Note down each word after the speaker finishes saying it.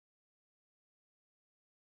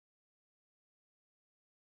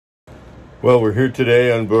Well, we're here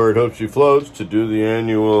today on board Hope She Floats to do the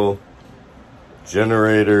annual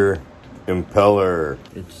generator impeller.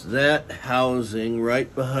 It's that housing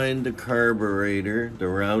right behind the carburetor, the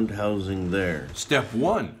round housing there. Step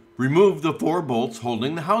 1. Remove the 4 bolts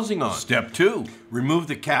holding the housing on. Step 2. Remove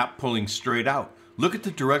the cap pulling straight out. Look at the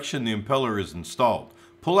direction the impeller is installed.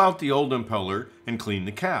 Pull out the old impeller and clean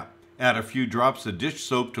the cap. Add a few drops of dish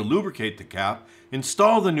soap to lubricate the cap.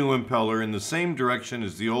 Install the new impeller in the same direction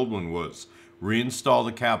as the old one was. Reinstall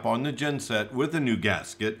the cap on the genset with a new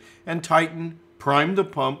gasket and tighten. Prime the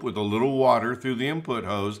pump with a little water through the input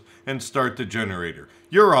hose and start the generator.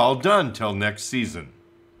 You're all done till next season.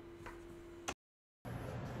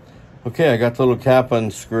 Okay, I got the little cap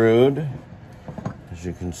unscrewed, as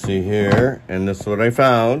you can see here, and this is what I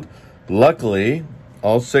found. Luckily,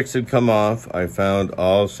 all 6 had come off. I found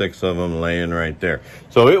all 6 of them laying right there.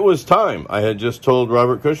 So it was time. I had just told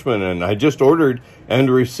Robert Cushman, and I just ordered and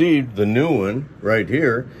received the new one right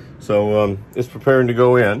here. So it's preparing to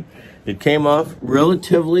go in. It came off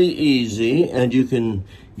relatively easy, and you can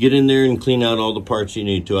get in there and clean out all the parts you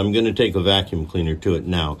need to. I'm going to take a vacuum cleaner to it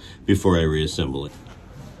now before I reassemble it.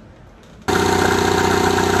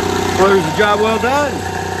 Well, there's a job well done.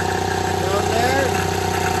 Down there,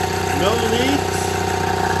 no leaks.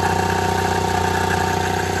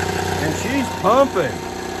 And she's pumping.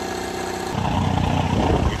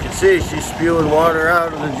 You can see she's spewing water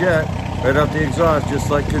out of the jet, right out the exhaust, just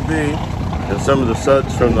like could be. And some of the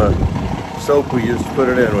suds from the soap we used to put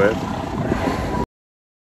it in with.